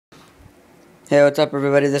Hey, what's up,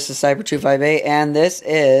 everybody? This is Cyber258, and this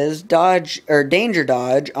is Danger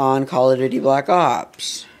Dodge on Call of Duty Black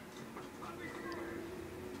Ops.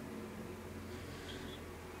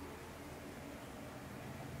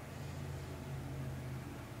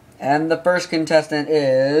 And the first contestant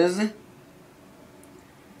is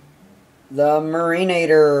the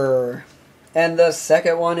Marinantor, and the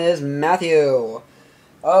second one is Matthew.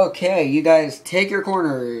 Okay, you guys take your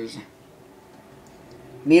corners.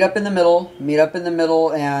 Meet up in the middle,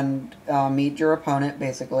 and meet your opponent,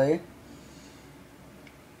 basically.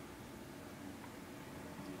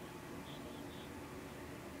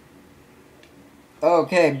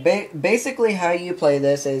 Okay, basically how you play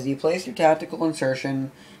this is you place your tactical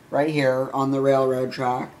insertion right here on the railroad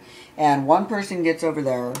track, and one person gets over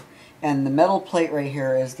there, and the metal plate right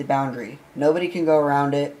here is the boundary. Nobody can go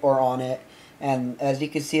around it or on it, and as you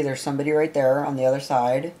can see, there's somebody right there on the other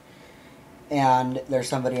side. And there's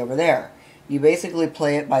somebody over there. You basically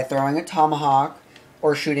play it by throwing a tomahawk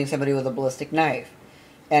or shooting somebody with a ballistic knife.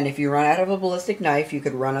 And if you run out of a ballistic knife, you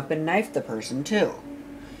could run up and knife the person too.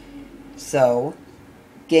 So,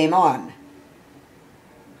 game on.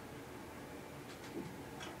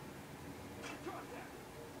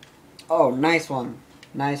 Oh, nice one.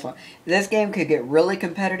 Nice one. This game could get really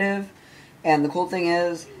competitive, and the cool thing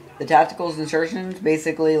is, the tactical insertions,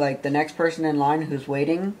 basically like the next person in line who's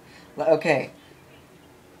waiting. Okay,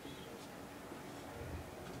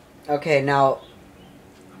 now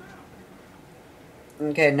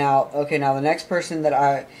the next person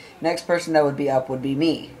that would be up would be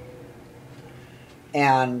me.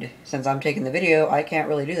 And since I'm taking the video, I can't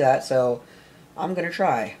really do that, so I'm gonna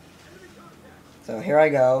try. So here I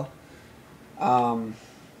go.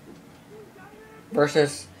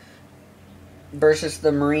 Versus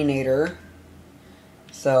the Marinantor.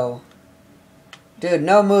 So, dude,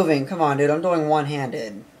 no moving. Come on, dude. I'm doing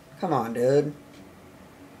one-handed. Come on, dude.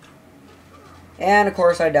 And, of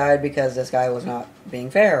course, I died because this guy was not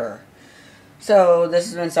being fair. So, this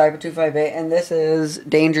has been Cyber258, and this is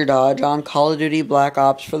Danger Dodge on Call of Duty Black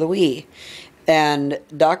Ops for the Wii. And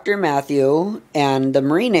Dr. Mathew and the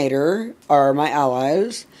Marinantor are my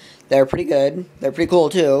allies. They're pretty good. They're pretty cool,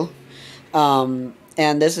 too.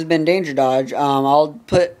 And this has been Danger Dodge. I'll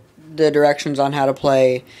put the directions on how to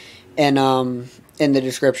play in the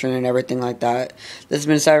description and everything like that. This has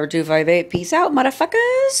been Cyber258. Peace out,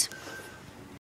 motherfuckers!